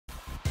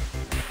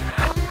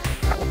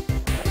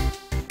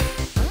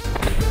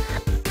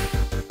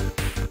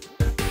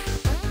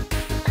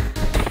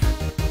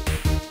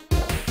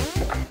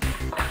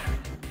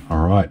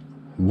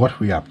What are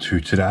we up to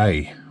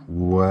today?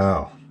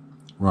 Well,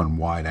 we're on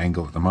wide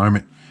angle at the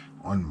moment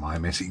on my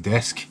messy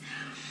desk.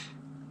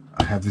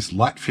 I have this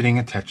light fitting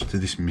attached to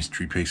this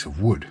mystery piece of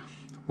wood.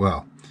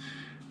 Well,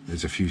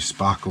 there's a few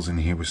sparkles in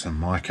here with some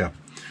mica.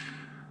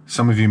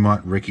 Some of you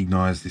might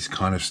recognize this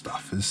kind of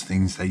stuff as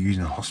things they use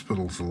in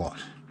hospitals a lot.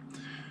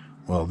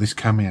 Well, this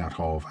came out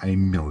of a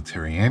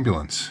military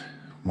ambulance,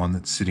 one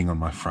that's sitting on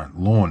my front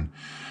lawn.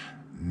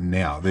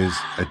 Now, there's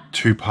a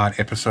two-part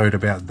episode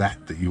about that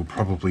you'll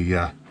probably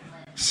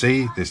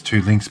see. There's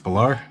two links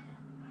below.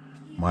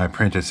 My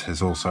apprentice has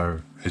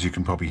also, as you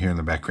can probably hear in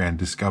the background,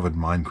 discovered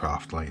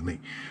Minecraft lately.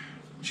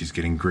 She's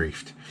getting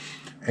griefed.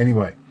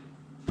 Anyway,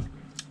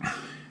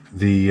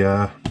 it's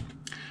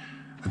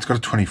got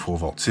a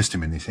 24-volt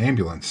system in this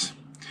ambulance.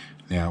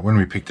 Now, when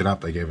we picked it up,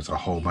 they gave us a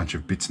whole bunch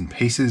of bits and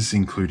pieces,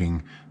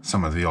 including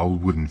some of the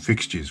old wooden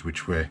fixtures,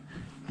 which we're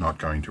not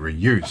going to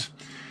reuse.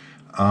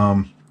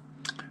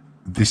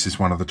 This is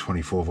one of the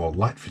 24-volt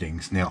light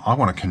fittings. Now, I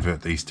want to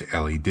convert these to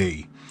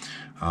LED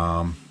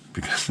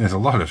because there's a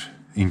lot of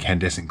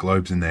incandescent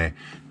globes in there,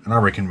 and I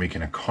reckon we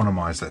can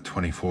economize that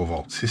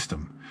 24-volt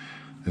system.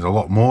 There's a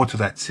lot more to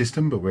that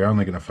system, but we're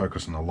only going to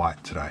focus on the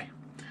light today.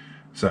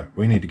 So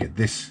we need to get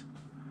this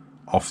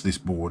off this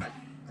board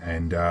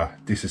and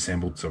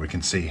disassembled so we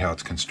can see how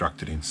it's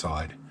constructed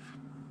inside.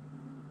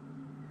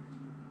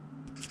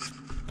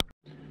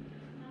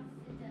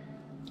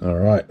 All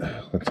right,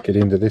 let's get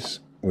into this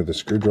with a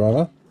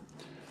screwdriver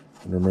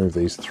and remove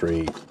these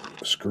three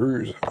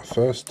screws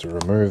first to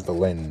remove the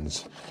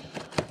lens,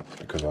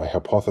 because I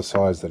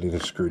hypothesize that it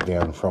is screwed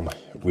down from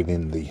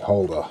within the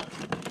holder.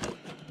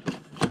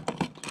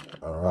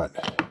 All right,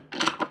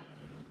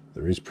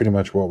 there is pretty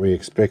much what we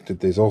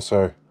expected. There's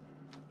also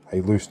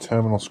a loose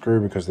terminal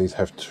screw because these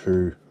have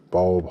two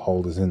bulb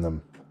holders in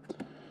them.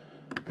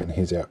 And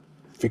here's our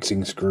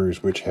fixing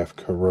screws, which have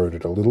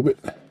corroded a little bit.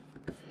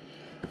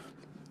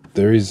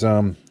 There is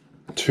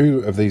two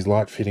of these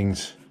light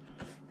fittings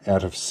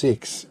out of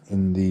 6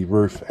 in the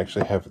roof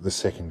actually have the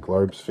second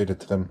globes fitted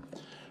to them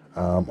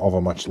of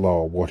a much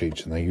lower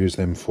wattage, and they use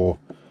them for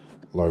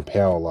low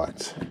power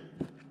lights.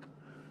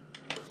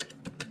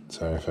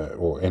 So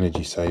or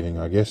energy saving,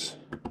 I guess.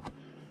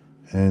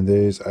 And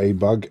there's a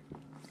bug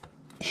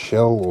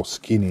shell or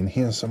skin in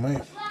here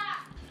somewhere.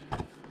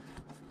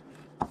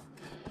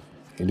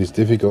 It is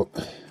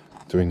difficult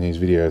doing these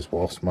videos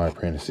whilst my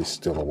apprentice is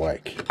still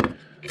awake.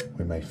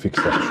 We may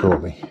fix that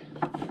shortly.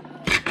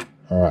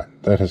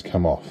 Alright, that has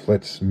come off.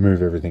 Let's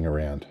move everything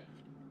around.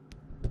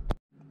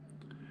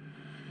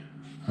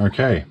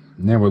 Okay,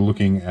 now we're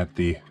looking at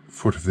the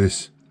foot of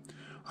this.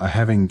 I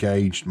have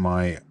engaged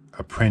my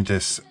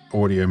apprentice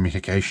audio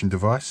mitigation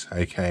device,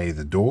 aka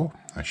the door.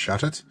 I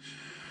shut it,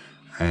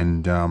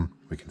 and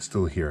we can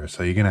still hear it.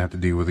 So you're going to have to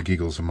deal with the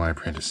giggles of my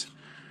apprentice.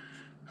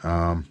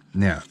 Now,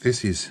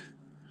 this is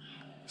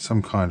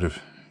some kind of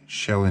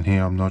shell in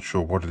here. I'm not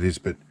sure what it is,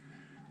 but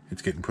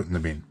it's getting put in the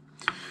bin.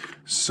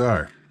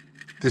 So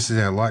this is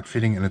our light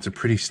fitting, and it's a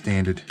pretty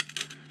standard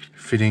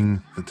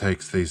fitting that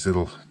takes these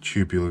little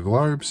tubular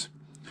globes.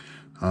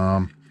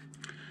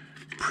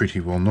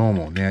 Pretty well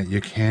normal. Now, you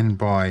can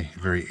buy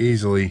very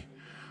easily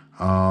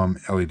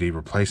LED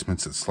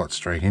replacements that slot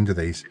straight into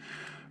these,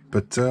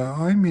 but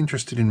I'm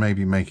interested in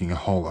maybe making a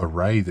whole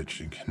array that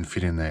you can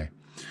fit in there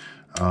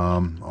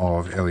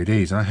of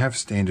LEDs. And I have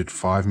standard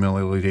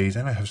 5mm LEDs,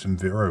 and I have some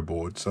Vero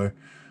boards, so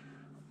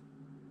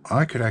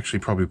I could actually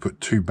probably put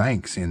 2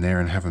 banks in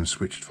there and have them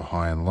switched for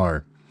high and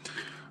low.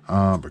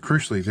 But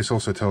crucially, this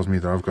also tells me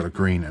that I've got a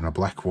green and a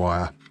black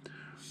wire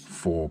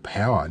for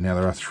power. Now,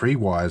 there are 3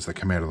 wires that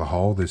come out of the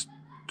hole. There's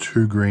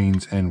 2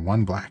 greens and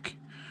 1 black.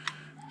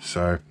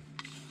 So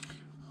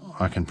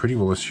I can pretty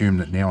well assume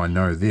that now I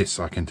know this,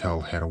 I can tell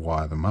how to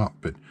wire them up.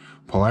 But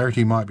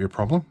polarity might be a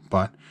problem,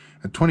 but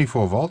at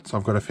 24 volts,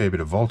 I've got a fair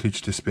bit of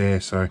voltage to spare,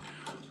 so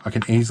I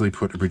can easily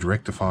put a bridge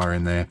rectifier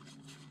in there,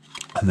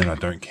 and then I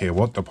don't care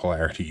what the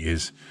polarity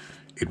is,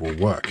 it will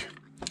work.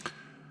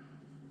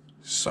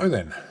 So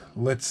then,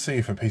 let's see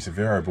if a piece of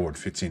Vero board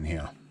fits in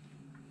here.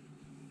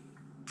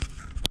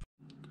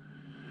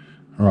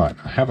 Right,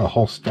 I have a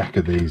whole stack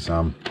of these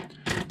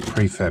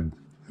prefab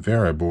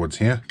Vero boards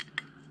here,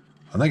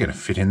 and they're going to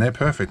fit in there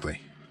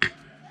perfectly.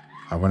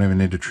 I won't even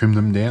need to trim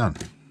them down.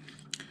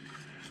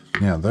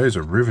 Now, those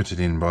are riveted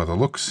in by the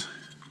looks.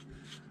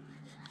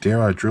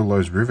 Dare I drill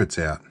those rivets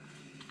out?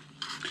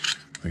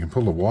 We can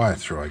pull the wire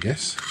through, I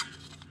guess.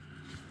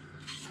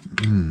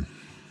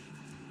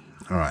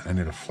 Alright, I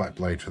need a flat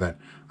blade for that.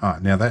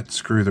 Now that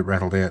screw that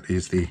rattled out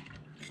is the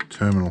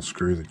terminal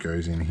screw that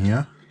goes in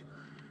here.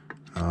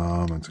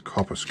 It's a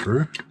copper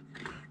screw.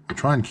 We'll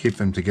try and keep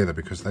them together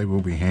because they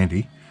will be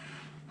handy.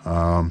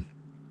 But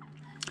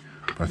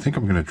I think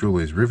I'm going to drill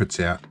these rivets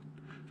out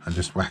and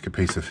just whack a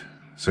piece of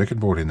circuit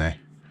board in there.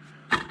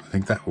 I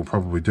think that will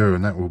probably do,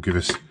 and that will give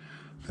us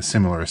a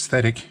similar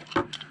aesthetic,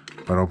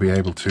 but I'll be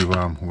able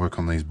to work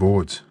on these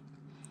boards.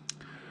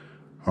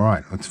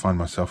 Alright, let's find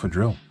myself a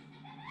drill.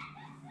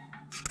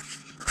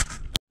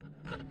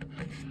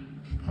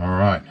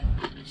 Alright,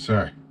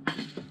 so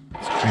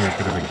let's clear a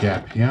bit of a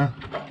gap here.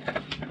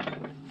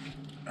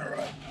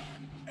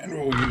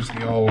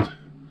 the old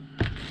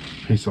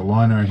piece of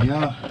lino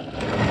here.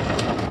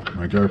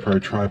 My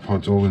GoPro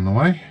tripod's all in the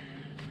way.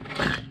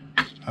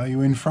 Are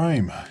you in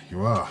frame?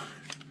 You are.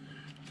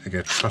 Take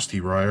a trusty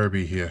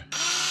Ryobi here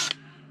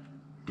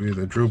with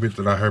a drill bit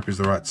that I hope is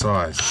the right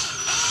size.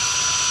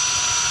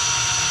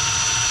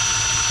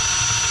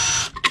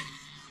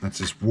 That's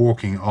just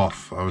walking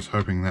off. I was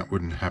hoping that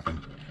wouldn't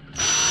happen.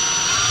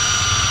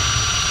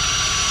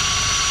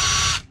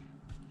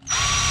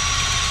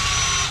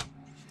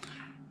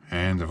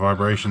 And the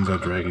vibrations are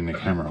dragging the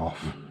camera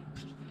off.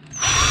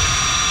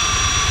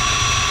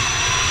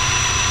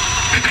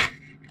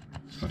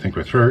 I think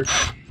we're through.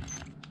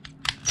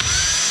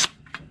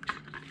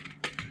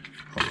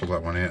 I'll pull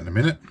that one out in a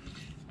minute.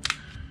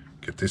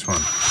 Get this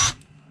one.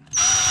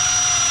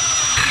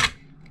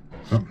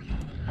 Oh,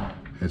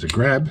 there's a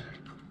grab.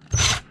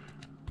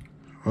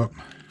 Oh,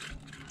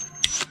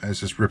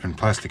 there's just ripping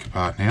plastic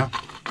apart now.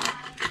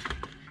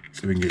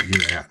 So we can get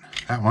you out.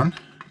 That one.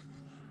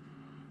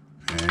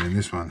 And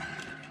this one.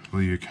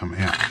 Will you come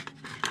out?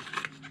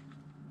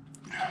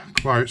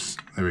 Close.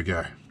 There we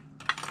go.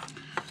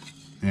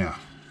 Now,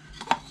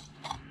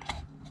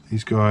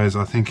 these guys,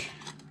 I think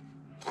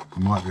I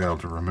might be able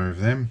to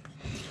remove them.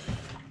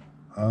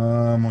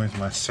 Where's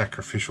my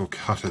sacrificial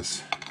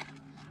cutters?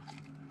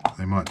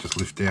 They might just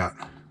lift out.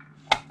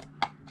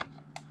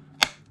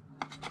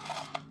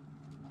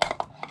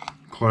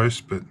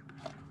 Close, but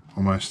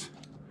almost.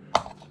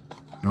 You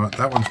know what?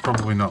 That one's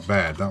probably not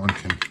bad. That one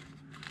can.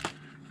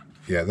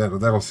 Yeah,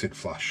 that'll sit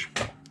flush,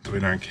 so we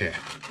don't care.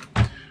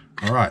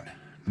 All right,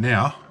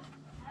 now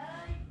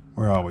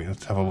where are we?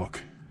 Let's have a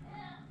look.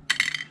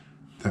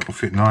 That will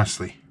fit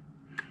nicely.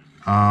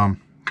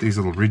 These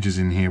little ridges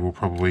in here will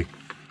probably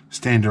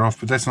stand it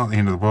off, but that's not the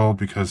end of the world,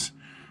 because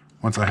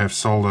once I have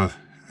solder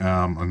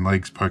and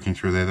legs poking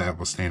through there, that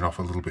will stand off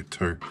a little bit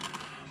too.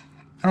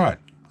 All right,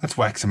 let's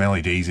whack some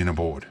LEDs in a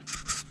board.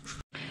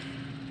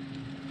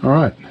 All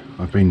right,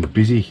 I've been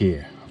busy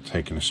here. I've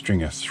taken a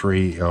string of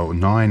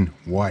 9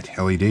 white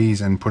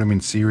LEDs and put them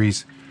in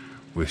series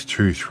with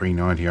 2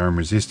 390 ohm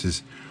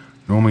resistors.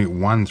 Normally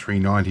one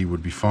 390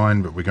 would be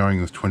fine, but we're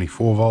going with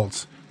 24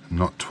 volts,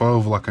 not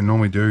 12 like I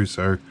normally do,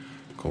 so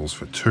it calls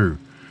for 2.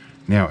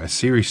 Now, a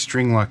series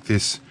string like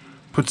this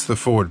puts the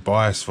forward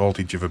bias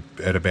voltage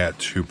at about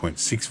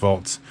 2.6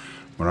 volts,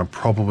 when I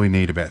probably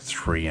need about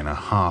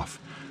 3.5.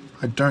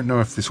 I don't know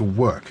if this will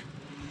work.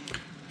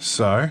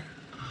 So,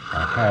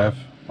 I have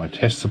my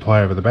test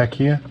supply over the back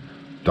here,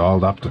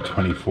 dialed up to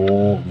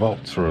 24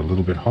 volts or a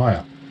little bit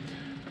higher.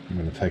 I'm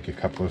going to take a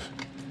couple of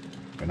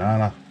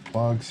banana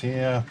plugs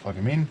here, plug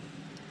them in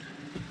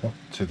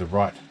to the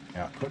right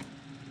output,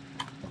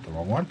 not the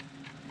wrong one.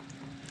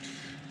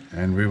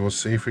 And we will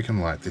see if we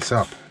can light this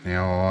up.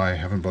 Now, I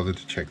haven't bothered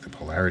to check the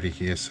polarity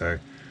here, so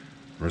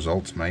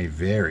results may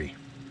vary.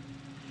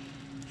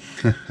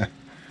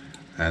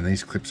 And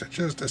these clips are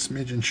just a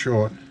smidgen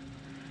short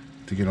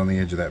to get on the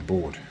edge of that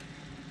board.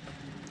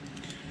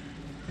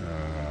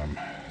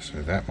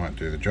 So that might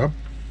do the job.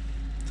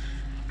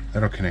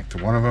 That'll connect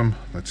to one of them.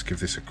 Let's give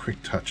this a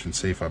quick touch and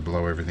see if I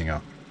blow everything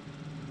up.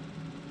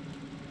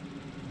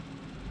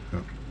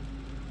 Oh.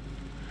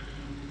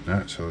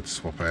 No, so let's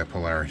swap our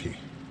polarity.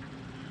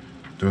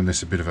 Doing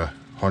this a bit of a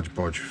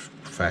hodgepodge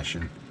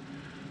fashion.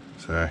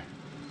 So,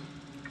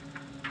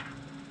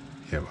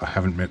 yeah, I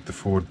haven't met the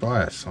forward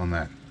bias on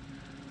that,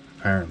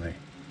 apparently.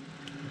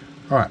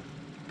 Alright,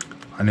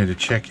 I need to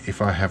check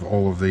if I have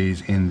all of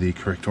these in the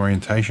correct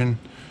orientation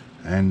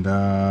and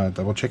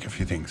double check a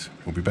few things.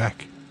 We'll be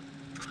back.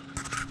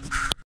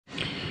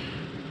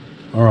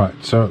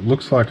 Alright, so it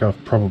looks like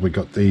I've probably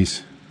got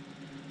these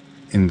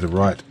in the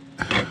right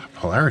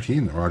polarity,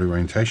 in the right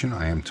orientation.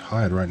 I am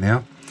tired right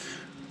now.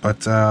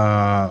 But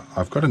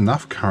I've got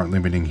enough current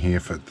limiting here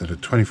for that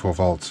at 24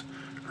 volts,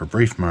 for a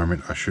brief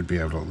moment, I should be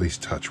able to at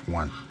least touch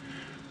one.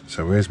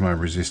 So where's my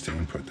resistor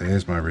input?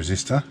 There's my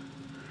resistor.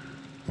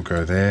 We'll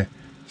go there.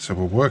 So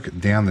we'll work it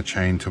down the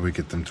chain till we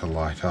get them to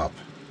light up.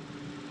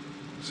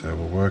 So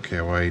we'll work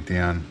our way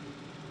down,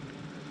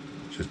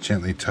 just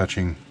gently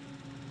touching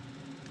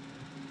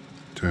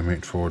to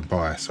emit forward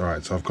bias.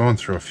 Alright, so I've gone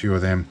through a few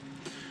of them.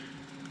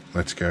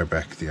 Let's go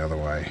back the other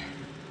way.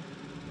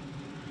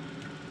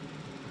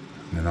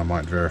 And then I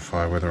might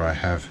verify whether I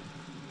have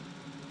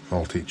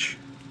voltage.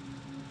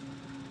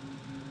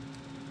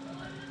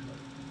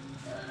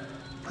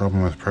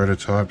 Problem with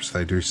prototypes,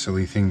 they do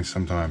silly things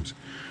sometimes.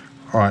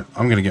 Alright,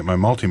 I'm going to get my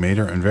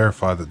multimeter and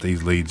verify that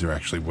these leads are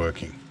actually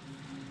working.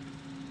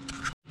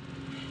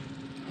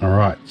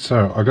 Alright,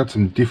 so I got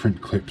some different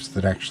clips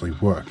that actually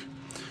work.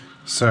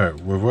 So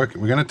we're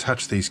going to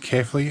touch these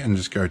carefully and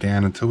just go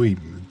down until we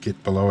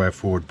get below our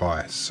forward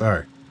bias.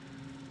 So,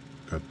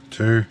 got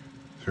 2,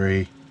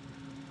 3,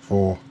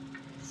 4,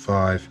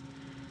 5,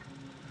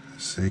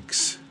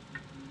 6,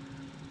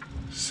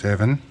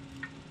 7,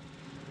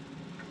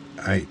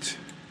 8,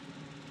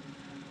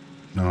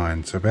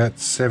 9. So about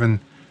 7.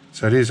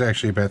 So it is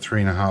actually about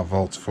 3.5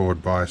 volts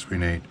forward bias we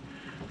need.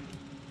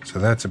 So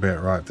that's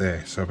about right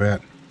there. So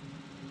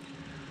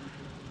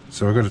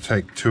we've got to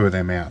take 2 of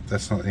them out.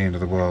 That's not the end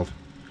of the world.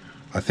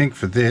 I think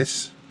for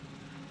this,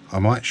 I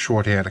might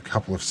short out a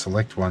couple of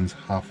select ones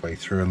halfway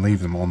through and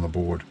leave them on the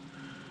board.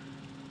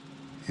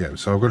 Yeah,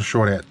 so I've got to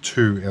short out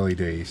 2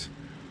 LEDs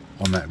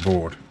on that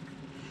board.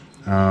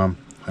 And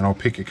I'll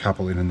pick a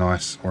couple in a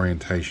nice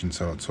orientation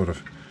so it sort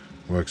of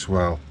works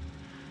well.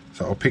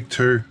 So I'll pick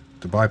 2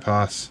 to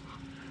bypass,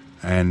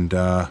 and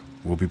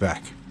we'll be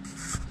back.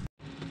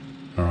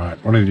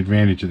 Alright, one of the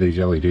advantages of these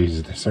LEDs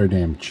is they're so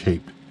damn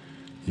cheap.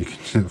 You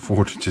can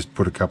afford to just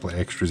put a couple of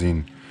extras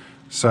in.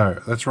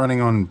 So that's running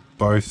on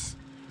both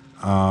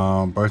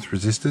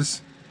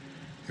resistors.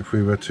 If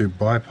we were to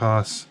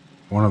bypass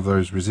one of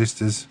those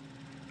resistors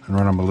and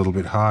run them a little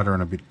bit harder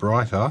and a bit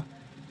brighter,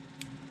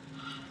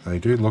 they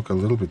do look a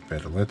little bit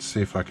better. Let's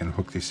see if I can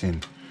hook this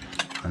in.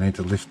 I need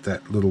to lift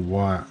that little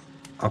wire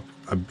up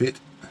a bit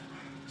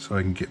so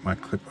I can get my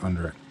clip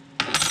under it.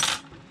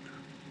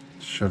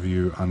 Shove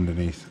you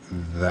underneath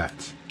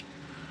that.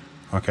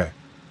 Okay,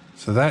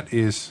 so that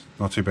is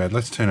not too bad.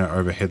 Let's turn our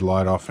overhead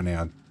light off and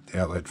our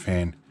outlet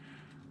fan.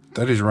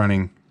 That is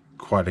running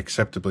quite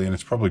acceptably, and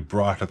it's probably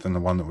brighter than the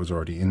one that was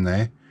already in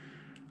there.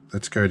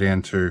 Let's go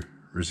down to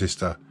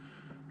resistor.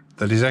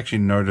 That is actually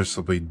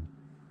noticeably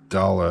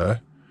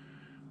duller.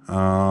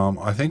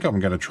 I think I'm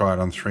going to try it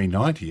on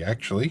 390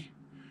 actually,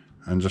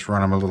 and just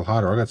run them a little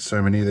harder. I've got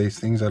so many of these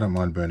things, I don't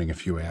mind burning a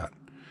few out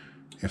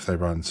if they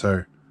run.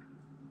 So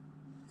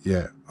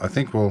yeah, I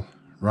think we'll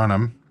run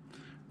them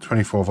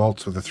 24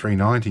 volts with a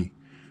 390.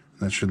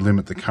 That should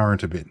limit the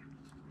current a bit.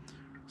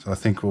 So I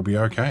think we'll be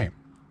okay.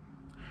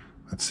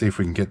 Let's see if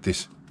we can get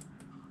this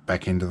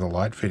back into the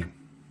light fitting.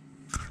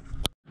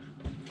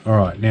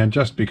 Alright, now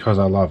just because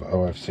I love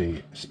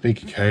OFC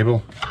speaker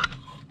cable,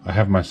 I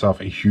have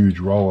myself a huge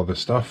roll of the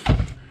stuff.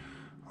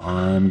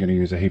 I'm going to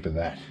use a heap of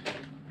that,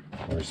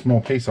 or a small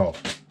piece of,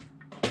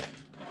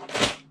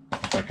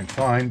 if I can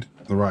find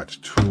the right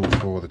tool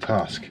for the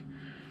task.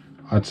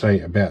 I'd say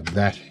about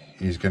that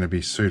is going to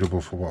be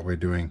suitable for what we're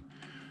doing.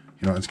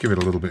 You know, let's give it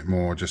a little bit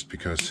more just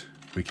because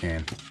we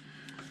can.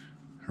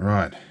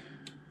 Right,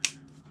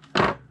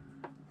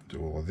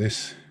 do all of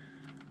this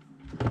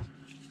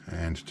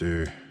and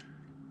do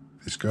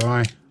this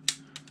guy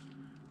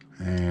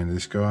and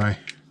this guy.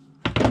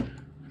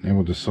 Then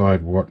we'll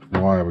decide what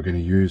wire we're going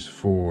to use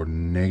for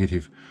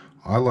negative.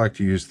 I like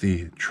to use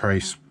the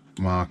trace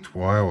marked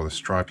wire, or the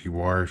stripy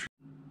wire.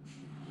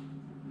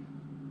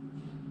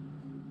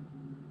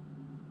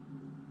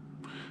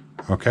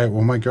 Okay,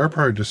 well my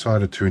GoPro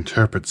decided to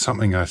interpret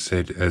something I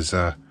said as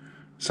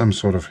some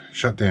sort of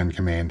shutdown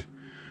command.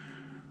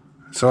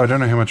 So I don't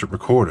know how much it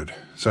recorded.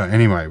 So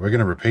anyway, we're going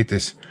to repeat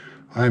this.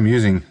 I am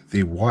using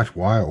the white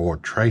wire, or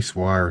trace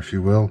wire if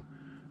you will,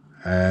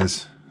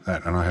 as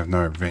that, and I have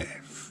no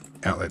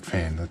outlet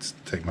fan. Let's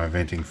take my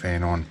venting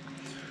fan on.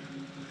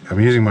 I'm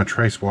using my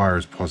trace wire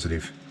as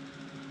positive.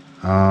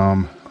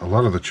 A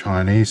lot of the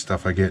Chinese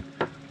stuff I get,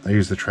 they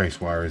use the trace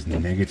wire as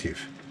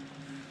negative.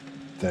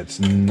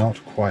 That's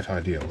not quite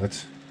ideal.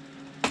 Let's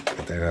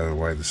get that out of the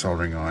way, the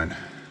soldering iron.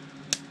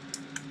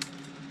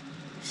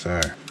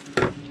 So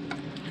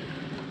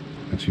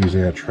let's use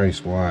our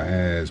trace wire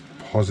as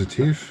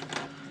positive.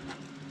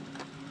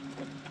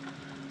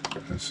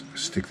 Let's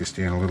stick this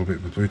down a little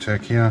bit with blue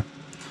tack here,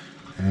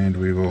 and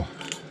we will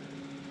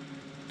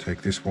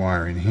take this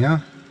wire in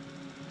here,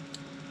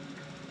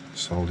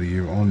 solder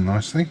you on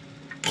nicely.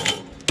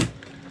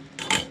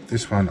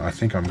 This one I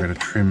think I'm going to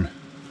trim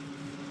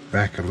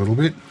back a little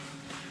bit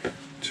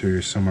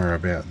to somewhere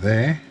about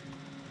there.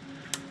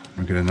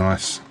 We'll get a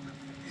nice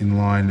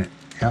inline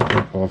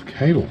outlet of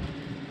cable,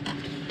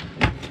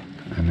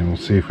 and then we'll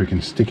see if we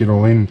can stick it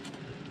all in.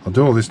 I'll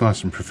do all this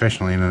nice and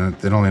professionally, and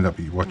then I'll end up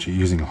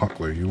using hot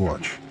glue. You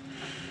watch.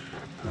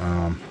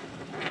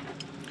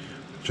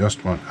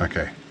 Just one.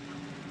 Okay,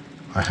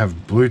 I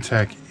have blue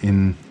tack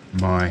in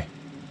my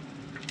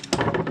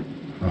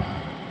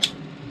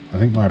I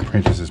think my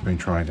apprentice has been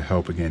trying to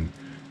help again.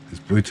 There's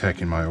blue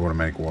tack in my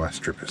automatic wire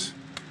strippers.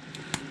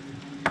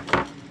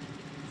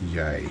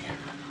 Yay.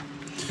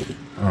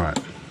 Alright.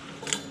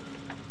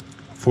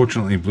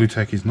 Fortunately, blue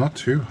tack is not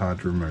too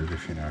hard to remove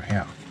if you know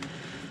how.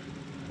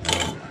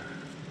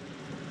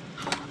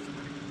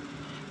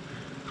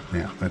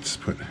 Now, let's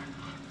put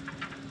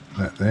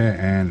that there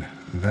and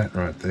that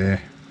right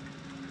there.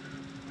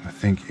 I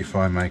think if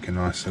I make a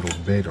nice little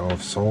bed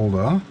of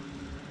solder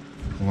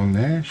along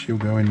there, she'll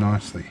go in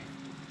nicely.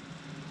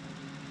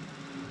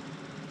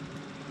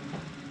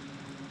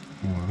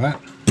 All of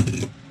that.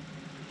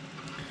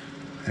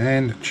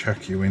 And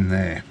chuck you in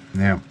there.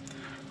 Now,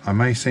 I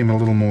may seem a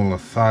little more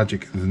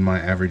lethargic than my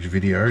average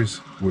videos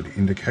would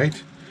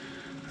indicate,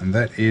 and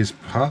that is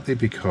partly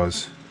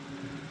because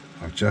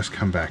I've just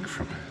come back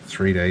from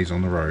 3 days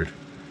on the road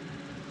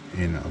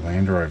in a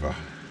Land Rover,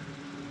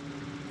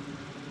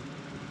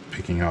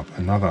 picking up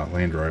another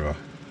Land Rover,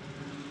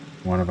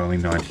 one of only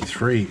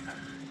 93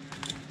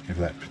 of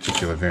that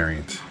particular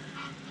variant.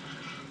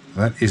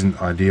 That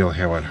isn't ideal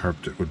how I'd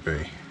hoped it would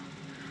be,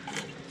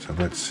 so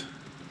let's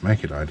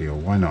make it ideal.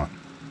 Why not?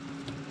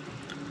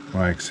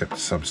 Why accept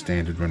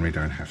substandard when we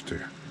don't have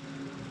to?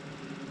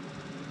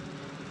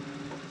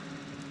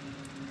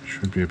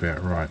 should be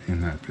about right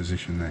in that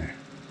position there.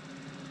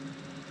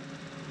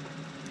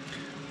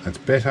 That's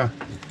better,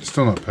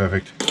 still not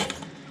perfect,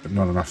 but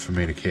not enough for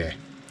me to care.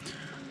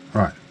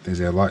 Right,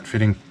 there's our light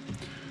fitting.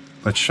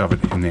 Let's shove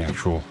it in the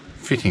actual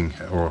fitting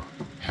or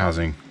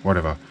housing,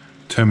 whatever.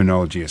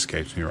 Terminology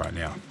escapes me right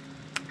now.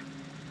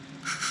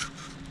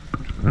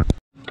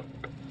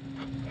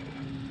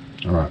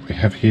 Alright, we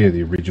have here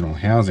the original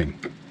housing.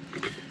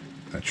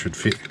 That should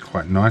fit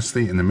quite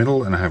nicely in the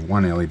middle, and I have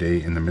one LED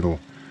in the middle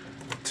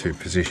to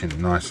position it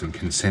nice and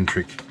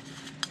concentric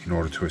in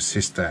order to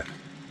assist that.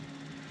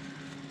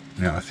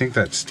 Now I think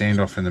that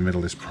standoff in the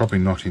middle is probably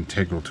not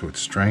integral to its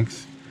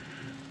strength,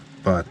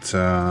 but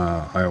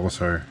I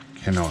also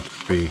cannot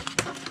be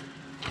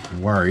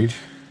worried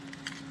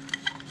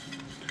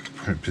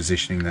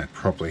positioning that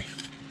properly.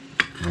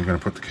 I'm going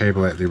to put the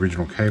cable out the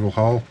original cable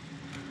hole.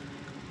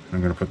 I'm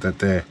going to put that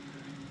there,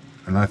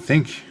 and I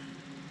think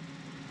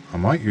I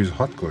might use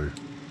hot glue.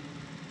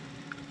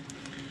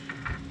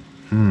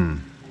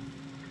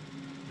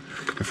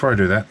 Before I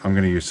do that, I'm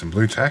going to use some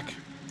blue tack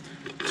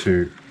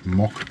to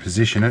mock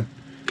position it,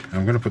 and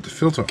I'm going to put the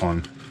filter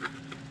on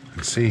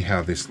and see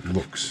how this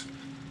looks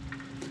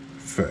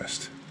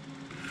first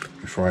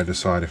before I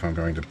decide if I'm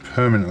going to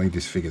permanently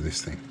disfigure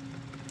this thing.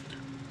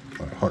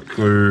 Hot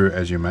glue,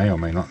 as you may or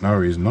may not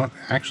know, is not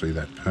actually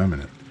that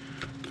permanent.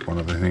 It's one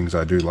of the things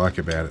I do like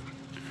about it.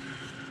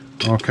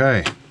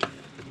 Okay,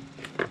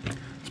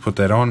 let's put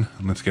that on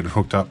and let's get it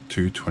hooked up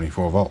to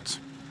 24 volts.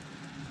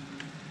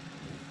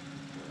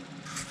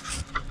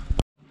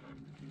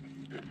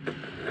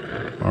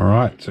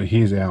 Alright, so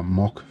here's our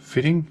mock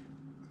fitting.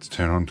 Let's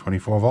turn on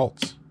 24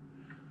 volts.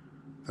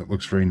 That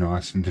looks very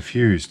nice and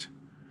diffused.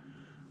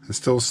 It's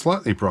still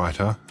slightly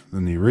brighter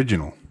than the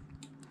original.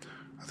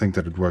 I think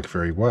that would work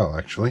very well,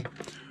 actually.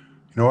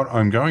 You know what,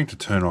 I'm going to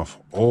turn off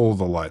all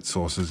the light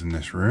sources in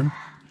this room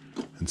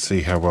and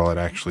see how well it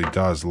actually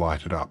does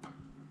light it up.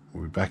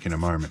 We'll be back in a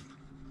moment.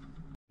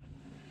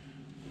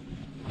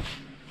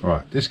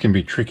 Alright, this can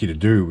be tricky to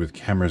do with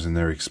cameras and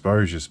their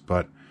exposures,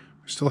 but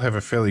we still have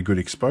a fairly good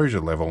exposure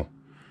level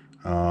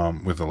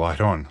with the light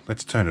on.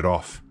 Let's turn it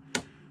off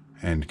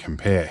and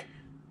compare.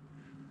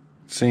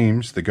 It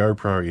seems the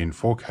GoPro in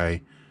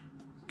 4K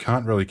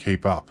can't really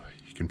keep up.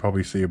 You can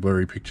probably see a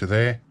blurry picture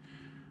there,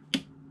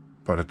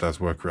 but it does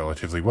work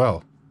relatively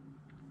well.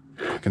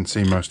 I can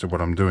see most of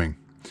what I'm doing.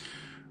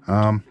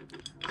 And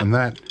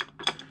that,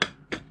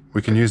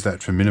 we can use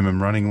that for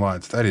minimum running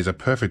lights. That is a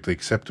perfectly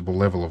acceptable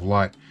level of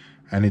light,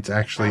 and it's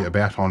actually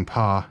about on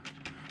par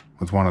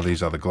with one of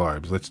these other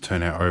globes. Let's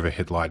turn our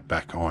overhead light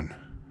back on.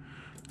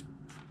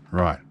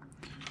 Right,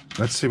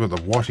 let's see what the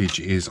wattage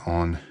is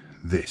on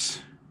this.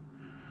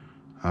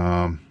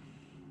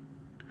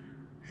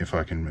 If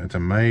I can, it's a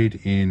made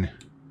in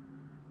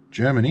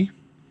Germany,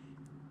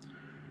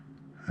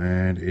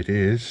 and it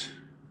is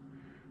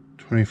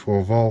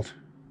 24 volt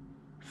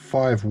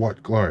 5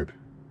 watt globe.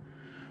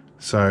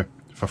 So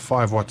for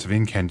 5 watts of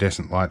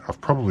incandescent light, I've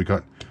probably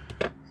got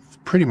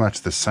pretty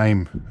much the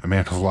same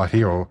amount of light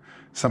here, or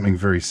something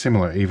very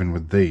similar even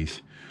with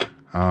these.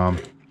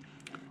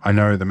 I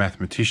know the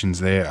mathematicians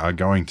there are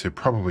going to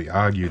probably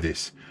argue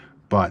this,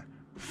 but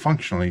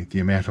functionally the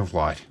amount of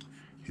light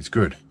is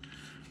good.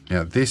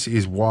 Now this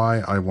is why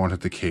I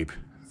wanted to keep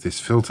this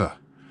filter,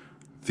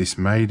 this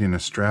made in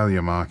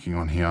Australia marking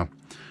on here.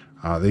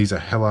 These are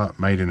Hella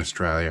made in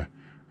Australia.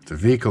 It's a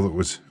vehicle that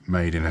was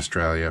made in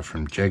Australia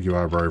from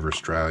Jaguar Rover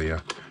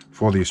Australia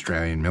for the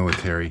Australian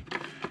military.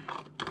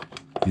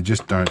 You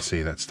just don't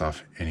see that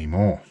stuff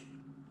anymore.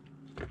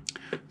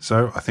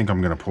 So I think I'm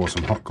going to pour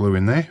some hot glue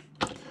in there,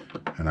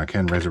 and I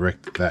can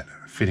resurrect that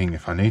fitting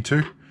if I need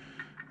to,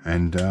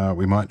 and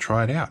we might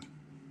try it out.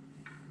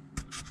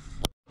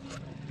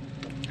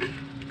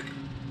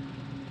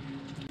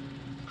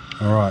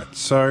 Alright,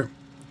 so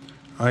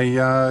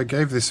I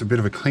gave this a bit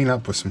of a clean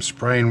up with some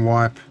spray and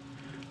wipe.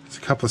 There's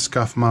a couple of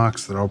scuff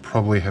marks that I'll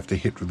probably have to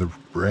hit with a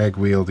rag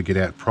wheel to get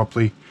out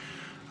properly,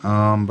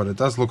 but it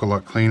does look a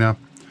lot cleaner.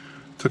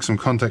 Took some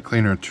contact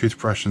cleaner and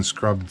toothbrush and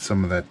scrubbed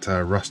some of that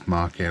rust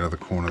mark out of the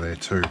corner there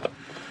too.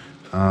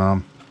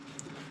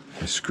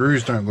 The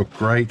screws don't look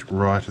great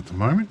right at the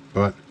moment,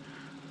 but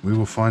we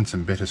will find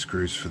some better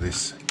screws for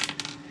this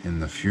in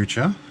the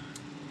future.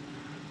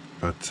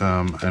 But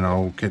and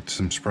I'll get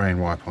some spray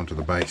and wipe onto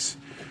the base.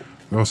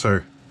 We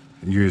also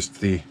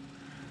used the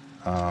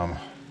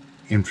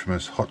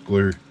infamous hot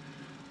glue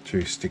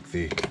to stick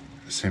the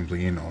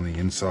assembly in on the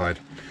inside.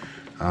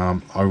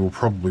 I will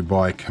probably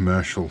buy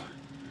commercial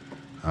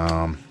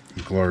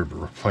globe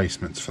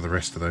replacements for the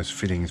rest of those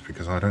fittings,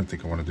 because I don't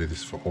think I want to do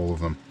this for all of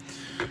them.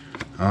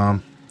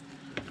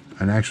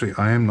 And actually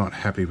I am not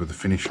happy with the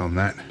finish on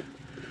that.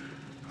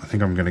 I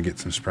think I'm going to get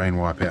some spray and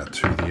wipe out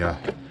to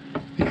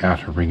the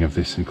outer ring of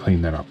this and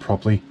clean that up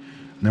properly,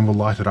 and then we'll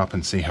light it up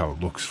and see how it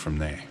looks from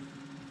there.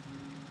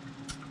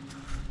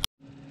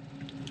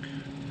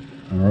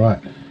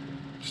 Alright,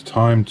 it's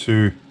time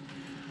to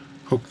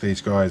hook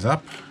these guys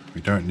up.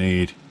 We don't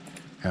need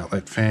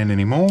outlet fan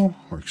anymore,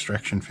 or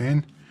extraction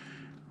fan.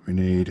 We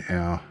need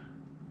our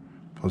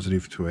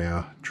positive to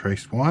our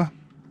traced wire.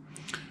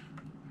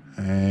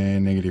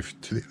 and negative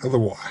to the other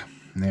wire.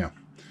 Now,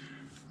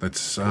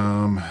 let's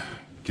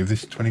give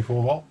this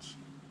 24 volts.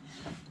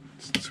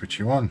 Let's switch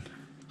you on.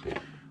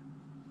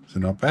 So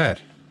not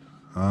bad.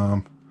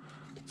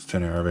 Let's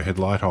turn our overhead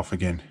light off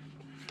again.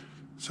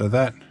 So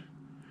that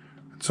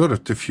it sort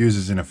of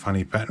diffuses in a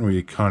funny pattern where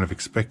you kind of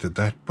expected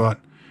that, but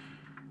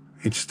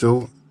it's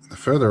still, the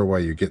further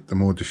away you get, the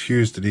more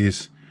diffused it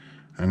is,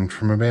 and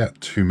from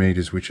about 2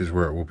 meters, which is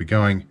where it will be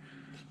going,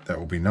 that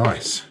will be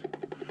nice.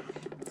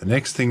 The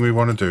next thing we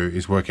want to do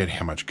is work out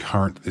how much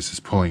current this is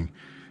pulling.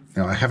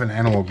 Now, I have an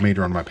analog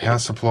meter on my power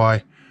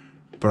supply,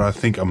 but I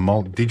think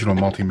a digital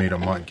multimeter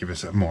might give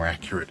us a more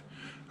accurate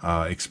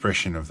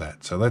expression of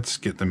that. So let's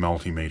get the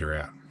multimeter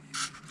out.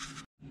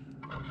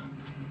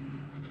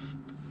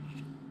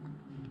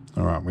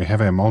 All right, we have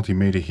our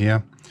multimeter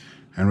here,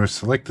 and we've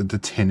selected the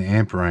 10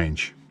 amp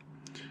range.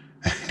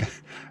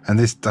 And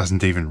this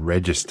doesn't even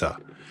register.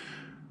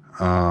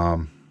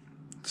 So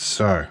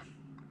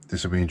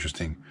this will be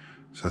interesting.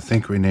 So I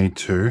think we need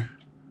to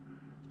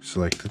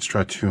select, let's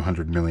try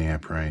 200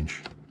 milliamp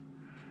range.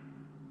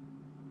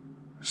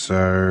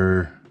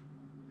 So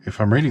if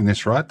I'm reading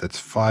this right,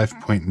 that's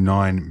 5.9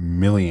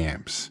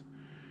 milliamps.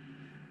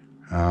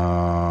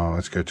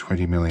 Let's go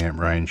 20 milliamp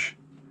range.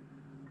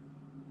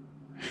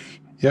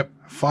 Yep,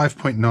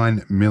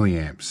 5.9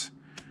 milliamps.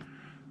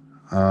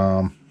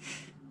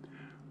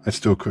 Let's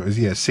do a quick,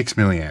 yeah, 6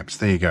 milliamps.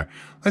 There you go.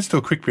 Let's do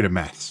a quick bit of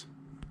maths.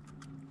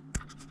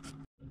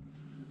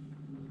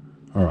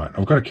 All right,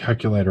 I've got a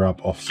calculator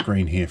up off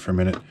screen here for a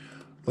minute.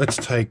 Let's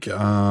take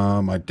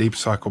my deep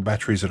cycle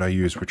batteries that I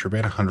use, which are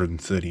about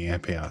 130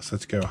 amp hours.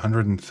 Let's go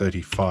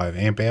 135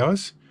 amp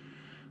hours.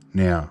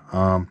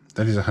 Now,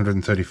 that is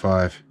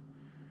 135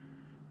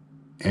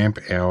 amp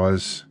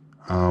hours.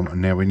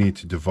 Now we need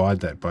to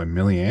divide that by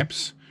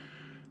milliamps.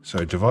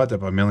 So divide that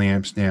by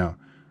milliamps. Now,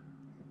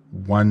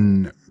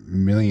 1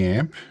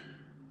 milliamp.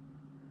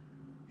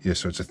 Yeah,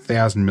 so it's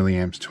 1,000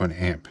 milliamps to an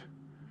amp.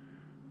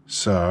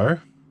 So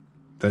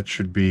that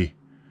should be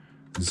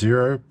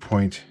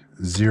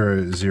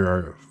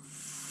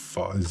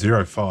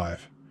 0.005.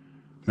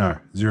 No,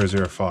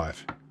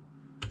 005.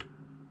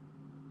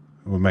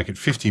 We'll make it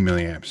 50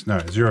 milliamps. No,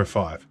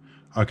 0.5.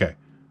 Okay.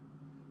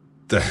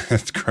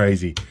 That's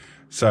crazy.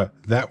 So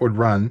that would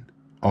run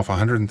off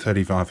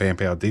 135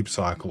 amp hour deep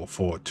cycle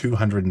for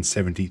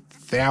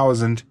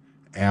 270,000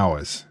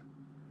 hours.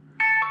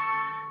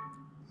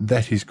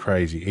 That is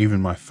crazy.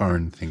 Even my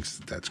phone thinks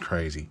that that's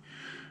crazy.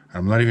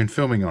 I'm not even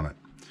filming on it.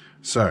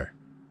 So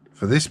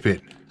for this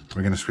bit,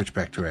 we're going to switch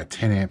back to our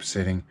 10 amp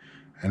setting,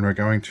 and we're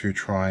going to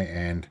try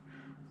and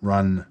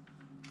run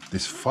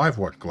this 5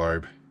 watt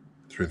globe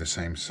through the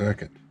same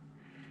circuit.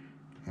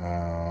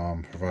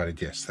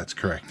 Provided, yes, that's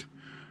correct.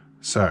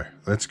 So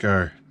let's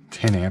go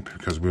 10 amp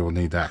because we will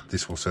need that.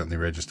 This will certainly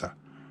register.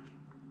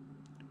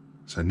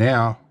 So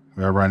now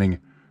we are running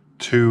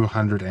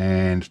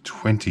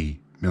 220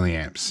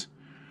 milliamps.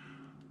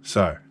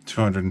 So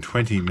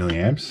 220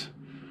 milliamps.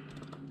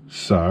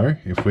 So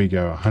if we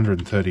go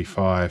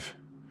 135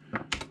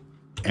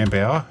 amp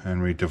hour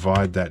and we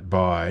divide that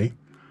by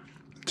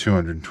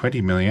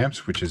 220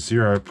 milliamps, which is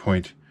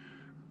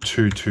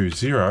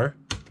 0.220,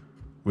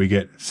 we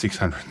get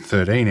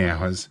 613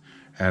 hours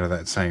out of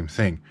that same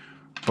thing.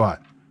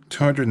 But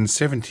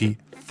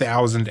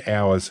 270,000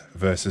 hours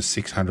versus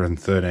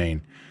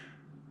 613.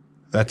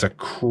 That's a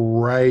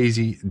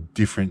crazy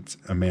different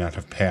amount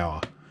of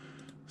power.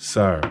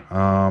 So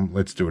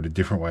let's do it a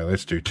different way.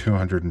 Let's do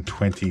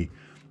 220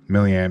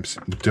 milliamps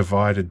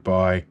divided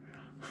by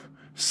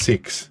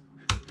 6.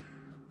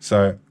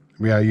 So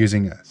we are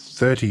using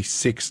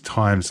 36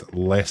 times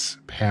less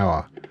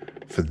power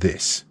for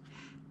this.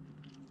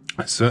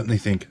 I certainly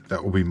think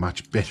that will be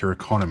much better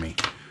economy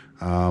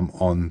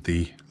on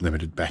the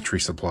limited battery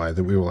supply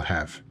that we will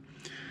have.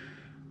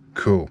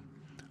 Cool.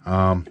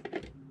 I'm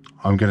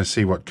going to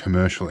see what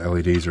commercial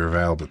LEDs are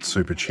available at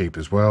super cheap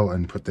as well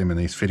and put them in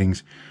these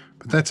fittings.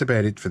 But that's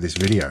about it for this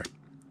video.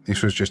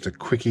 This was just a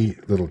quickie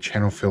little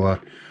channel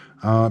filler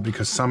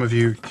because some of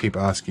you keep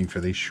asking for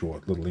these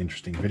short little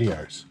interesting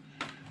videos.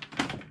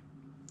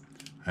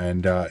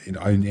 And I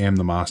am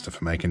the master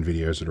for making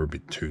videos that are a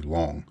bit too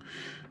long.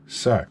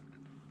 So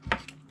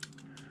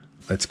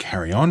let's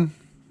carry on.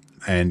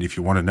 And if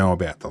you want to know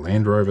about the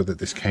Land Rover that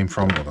this came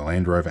from, or the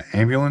Land Rover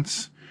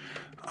ambulance,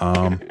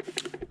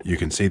 you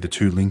can see the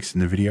 2 links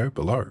in the video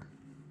below.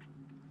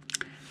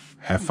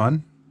 Have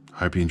fun.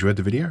 Hope you enjoyed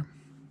the video.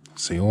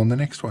 See you all in the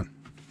next one.